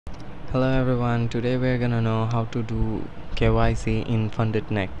Hello everyone, today we're gonna know how to do KYC in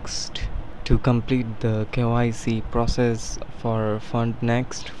FundedNext. To complete the KYC process for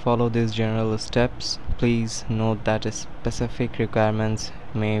FundedNext, follow these general steps. Please note that specific requirements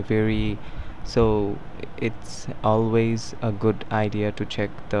may vary, so it's always a good idea to check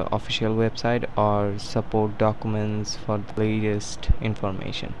the official website or support documents for the latest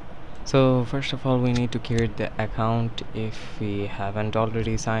information. So first of all, we need to create the account if we haven't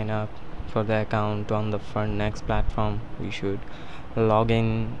already signed up for the account on the FundedNext platform. We should log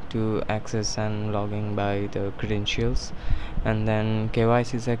in to access and log in by the credentials, and then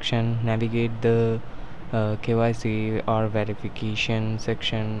KYC section, navigate the KYC or verification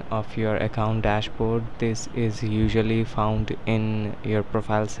section of your account dashboard. This is usually found in your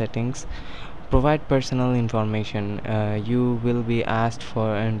profile settings. Provide personal information. You will be asked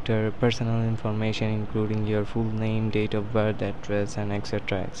for enter personal information including your full name, date of birth, address, and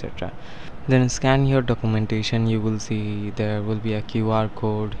etc. Then scan your documentation. You will see there will be a QR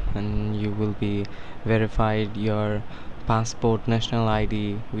code and you will be verified your passport, national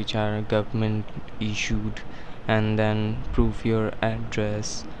ID, which are government issued, and then proof your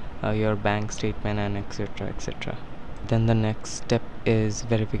address, your bank statement, and etc. Then the next step is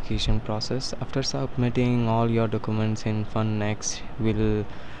verification process. After submitting all your documents in FundedNext, we'll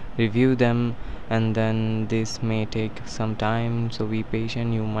review them, and then this may take some time, so be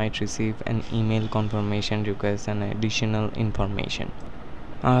patient. You might receive an email confirmation request and additional information.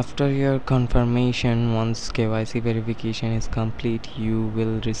 After your confirmation, once KYC verification is complete, you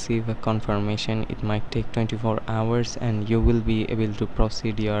will receive a confirmation. It might take 24 hours and you will be able to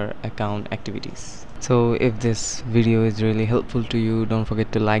proceed your account activities. So if this video is really helpful to you, don't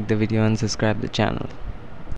forget to like the video and subscribe the channel.